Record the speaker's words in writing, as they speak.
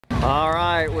All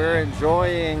right, we're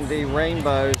enjoying the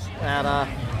rainbows at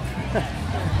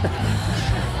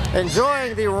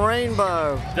enjoying the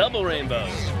rainbow. Double rainbow.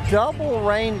 Double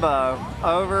rainbow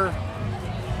over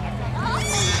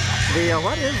the,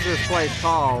 what is this place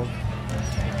called?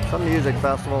 Some music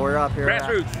festival. We're up here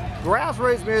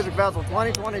Grassroots Music Festival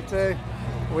 2022.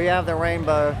 We have the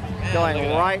rainbow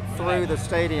going right through the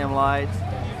stadium lights.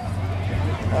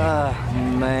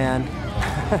 Man.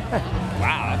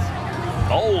 Wow, that's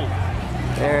bold.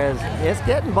 It's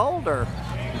getting bolder.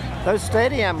 Those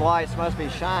stadium lights must be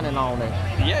shining on it.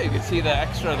 Yeah, you can see the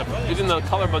extra, even the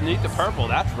color beneath the purple,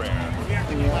 that's rare.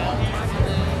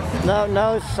 Yeah.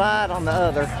 No side on the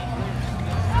other.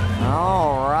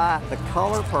 All right, the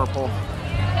color purple.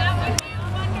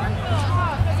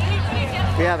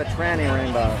 We have a tranny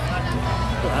rainbow.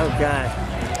 Okay.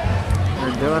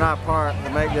 We're doing our part to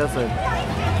make this a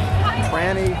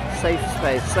tranny safe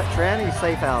space, tranny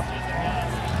safe house.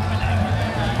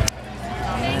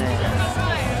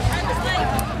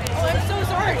 Oh, I'm so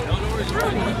sorry.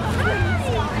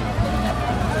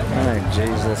 Oh,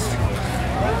 Jesus.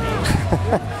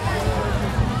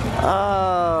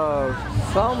 Oh,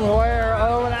 somewhere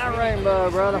over that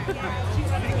rainbow, brother.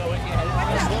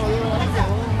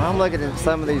 I'm looking at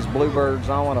some of these bluebirds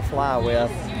I want to fly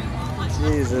with.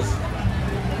 Jesus.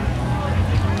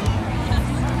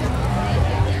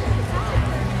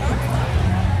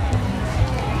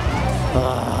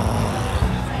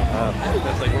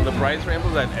 That's like one of the brightest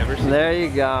rainbows I've ever seen. There you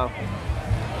go.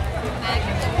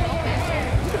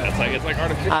 It's like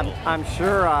artificial. I'm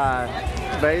sure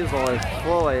Basil is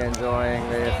fully enjoying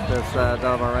this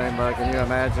double rainbow. Can you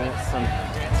imagine it from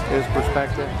his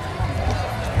perspective?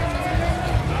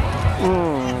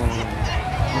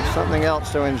 There's something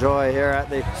else to enjoy here at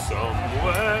the...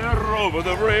 Somewhere over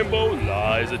the rainbow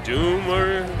lies a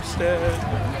Doomsday.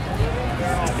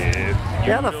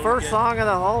 Yeah, the first song of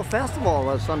the whole festival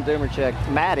was some Doomer chick,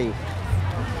 Maddie.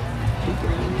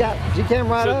 She came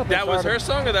right up. That was her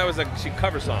song, or that was a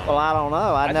cover song? Well, I don't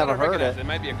know. I never heard it. It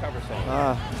might be a cover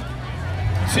song.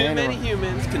 Too many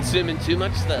humans consuming too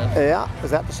much stuff. Yeah, is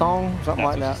that the song? Something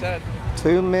like that. Said.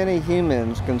 Too many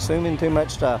humans consuming too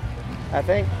much stuff. I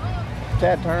think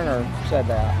Ted Turner said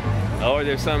that. Oh,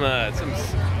 there's some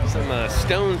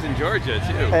Stones in Georgia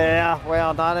too. Yeah,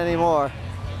 well, not anymore.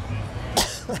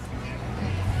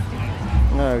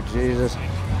 Oh, Jesus.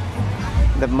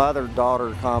 The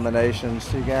mother-daughter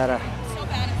combinations, you gotta...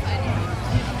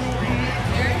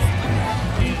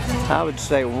 I would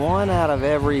say one out of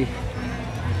every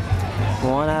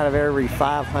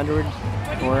 500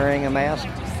 wearing a mask.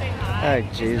 Oh,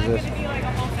 Jesus.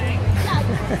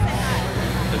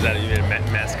 Is that even a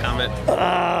mass comment?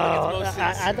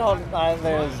 I don't.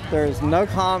 There's no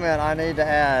comment I need to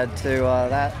add to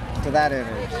that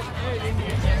image.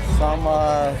 Some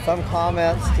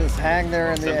comments just hang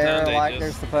there in the air like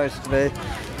they're supposed to be.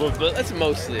 Well, but that's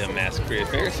mostly a mask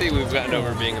conspiracy. We've gotten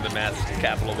over being the mask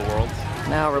capital of the world.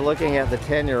 Now we're looking at the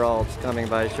 10-year-olds coming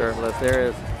by shirtless. There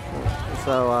is.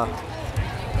 So,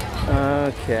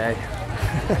 okay.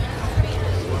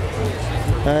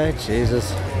 Oh,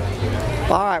 Jesus.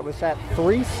 All right, was that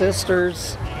 3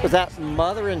 sisters? Was that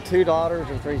mother and 2 daughters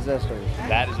or 3 sisters?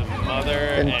 That is a mother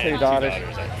and 2 daughters, I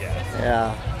guess.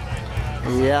 Yeah.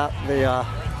 Yeah, the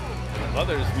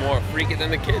mother's more freaky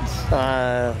than the kids.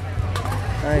 Oh,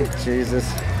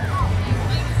 Jesus.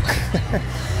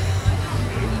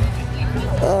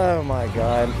 Oh my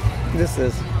God. This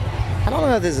is, I don't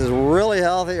know if this is really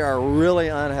healthy or really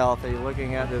unhealthy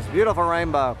looking at this beautiful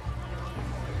rainbow.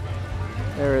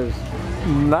 There is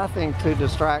nothing to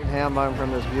distract Hambone from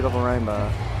this beautiful rainbow.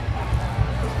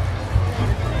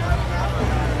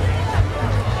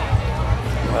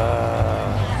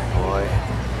 Boy.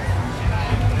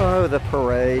 Oh, the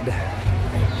parade.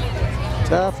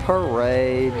 The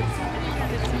parade.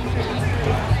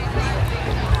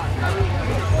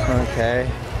 Okay.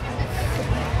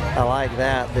 I like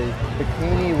that. The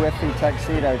bikini with the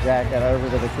tuxedo jacket over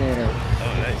the bikini. Oh,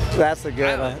 nice. That's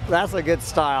a good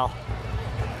style.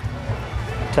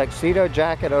 Tuxedo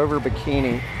jacket over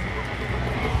bikini.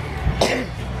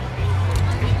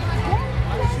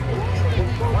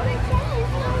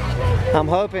 I'm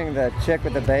hoping the chick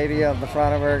with the baby on the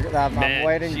front of her, I'm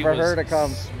waiting for her to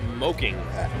come. Smoking.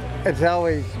 Until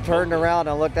we turned around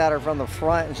and looked at her from the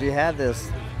front and she had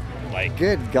this, like,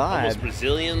 good God, almost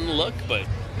Brazilian look, but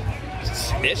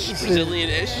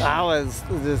Brazilian-ish.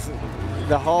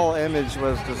 The whole image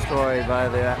was destroyed by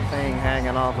that thing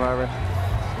hanging off of her.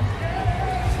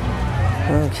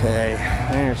 Okay,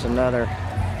 there's another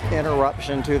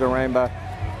interruption to the rainbow.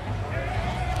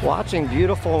 Watching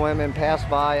beautiful women pass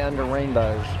by under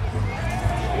rainbows.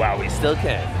 Wow, we still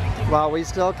can. while we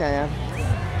still can.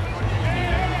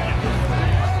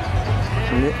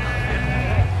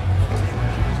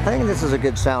 I think this is a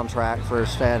good soundtrack for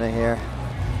standing here.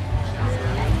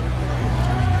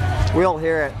 We'll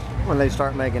hear it when they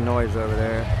start making noise over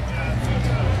there.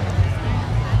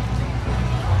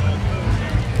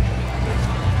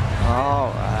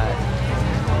 All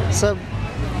right. So,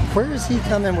 where is he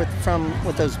coming with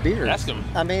those beers? Ask him.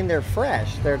 I mean, they're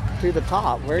fresh. They're to the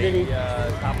top. Where did he?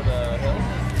 Top of the hill.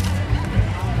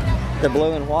 The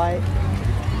blue and white.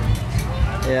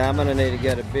 Yeah, I'm gonna need to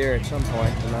get a beer at some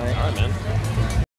point tonight. All right, man.